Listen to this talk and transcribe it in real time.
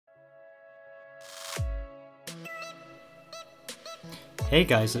Hey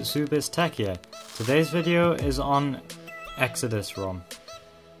guys, it's Wubbiz-TECH here. Today's video is on Exodus ROM.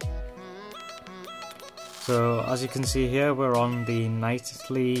 So as you can see here, we're on the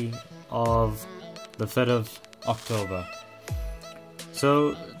nightly of the 3rd of October.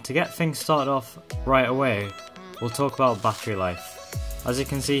 So to get things started off right away, we'll talk about battery life. As you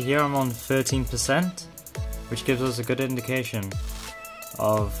can see here, I'm on 13%, which gives us a good indication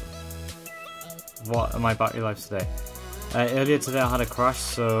of what my battery life today. Earlier today I had a crash,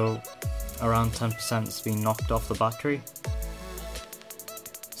 so around 10% has been knocked off the battery,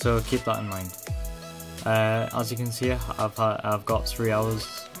 so keep that in mind. As you can see, I've got 3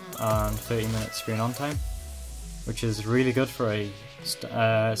 hours and 30 minutes screen on time, which is really good for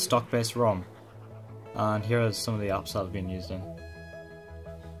a stock-based ROM. And here are some of the apps that I've been using.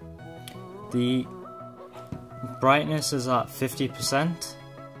 The brightness is at 50%.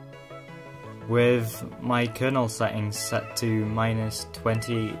 with my kernel settings set to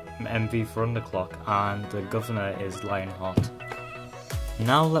 -20 MV for underclock, and the governor is Lionheart.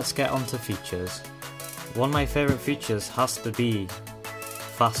 Now let's get on to features. One of my favourite features has to be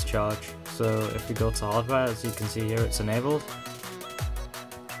fast charge. So if we go to hardware, as you can see here, it's enabled.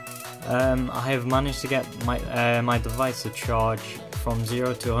 I have managed to get my device to charge from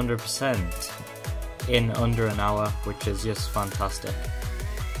 0 to 100% in under an hour, which is just fantastic.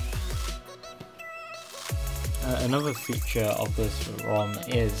 Another feature of this ROM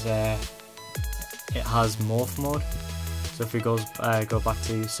is it has morph mode. So if we go back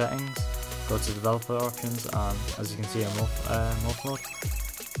to settings, go to developer options, and as you can see in morph mode,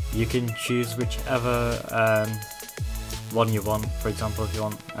 you can choose whichever one you want. For example, if you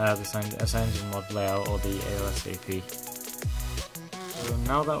want the CyanogenMod layout or the AOSAP. So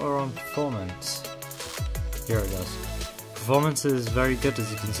now that we're on performance, here it goes. Performance is very good,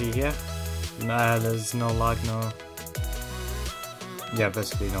 as you can see here. There's no lag,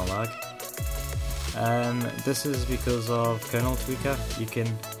 basically no lag. This is because of kernel tweaker. You can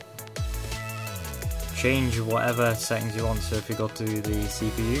change whatever settings you want. So if you go to the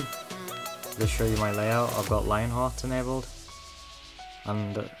CPU, to show you my layout, I've got Lionheart enabled,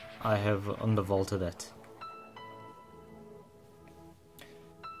 and I have undervolted it.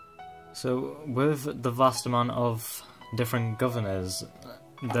 So with the vast amount of different governors,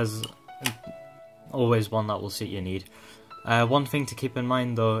 there's always one that will suit your need. One thing to keep in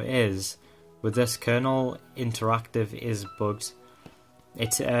mind though is, with this kernel, interactive is bugged.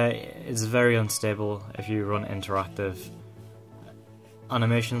 It's very unstable if you run interactive.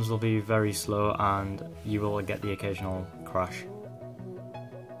 Animations will be very slow and you will get the occasional crash.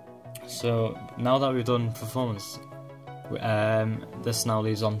 So now that we've done performance, this now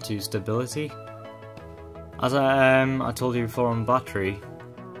leads on to stability. As I told you before on battery,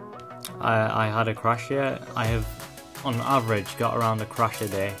 I had a crash here. I have on average got around a crash a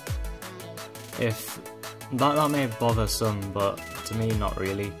day. If that may bother some, but to me not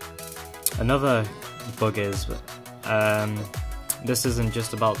really. Another bug is, this isn't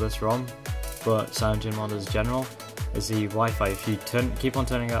just about this ROM, but CyanogenMod as general, is the Wi-Fi. If you keep on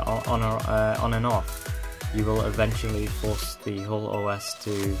turning it on and off, you will eventually force the whole OS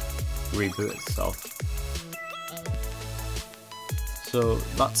to reboot itself. So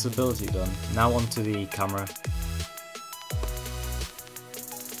that's stability done. Now onto the camera.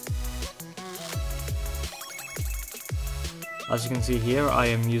 As you can see here, I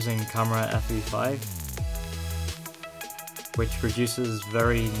am using camera FE5, which produces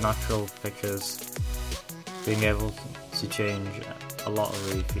very natural pictures, being able to change a lot of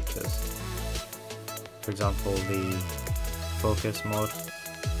the features. For example, the focus mode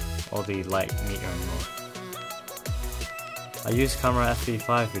or the light metering mode. I use camera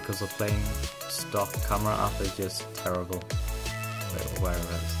FE5 because the plain stock camera app is just terrible. Where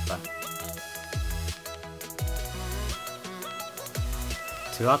is that?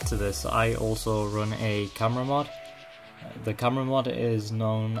 To add to this, I also run a camera mod. The camera mod is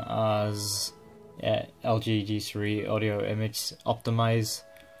known as LG G3 Audio Image Optimize.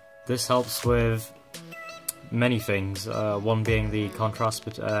 This helps with many things, one being the contrast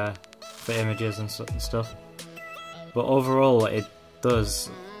for images and stuff. But overall, it is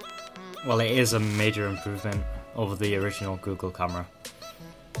a major improvement over the original Google camera.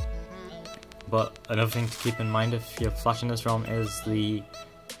 But another thing to keep in mind if you're flashing this ROM is the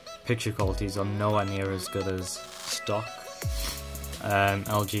picture qualities are nowhere near as good as stock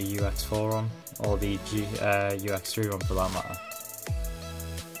LG UX4 ROM or the UX3 ROM for that matter.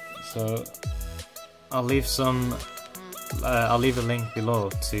 So I'll leave a link below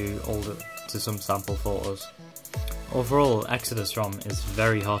to some sample photos. Overall, Exodus ROM is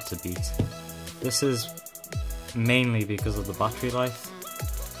very hard to beat. This is mainly because of the battery life.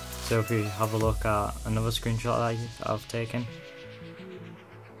 So if we have a look at another screenshot that I've taken,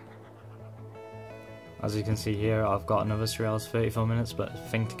 as you can see here, I've got another 3 hours 34 minutes, but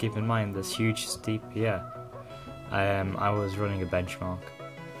thing to keep in mind, this huge steep here, I was running a benchmark.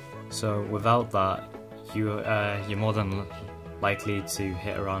 So without that, you're more than likely to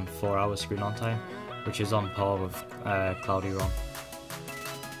hit around 4 hours screen on time, which is on par with cloudy ROM.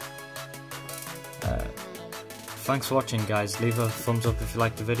 Thanks for watching guys, leave a thumbs up if you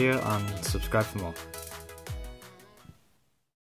liked the video and subscribe for more.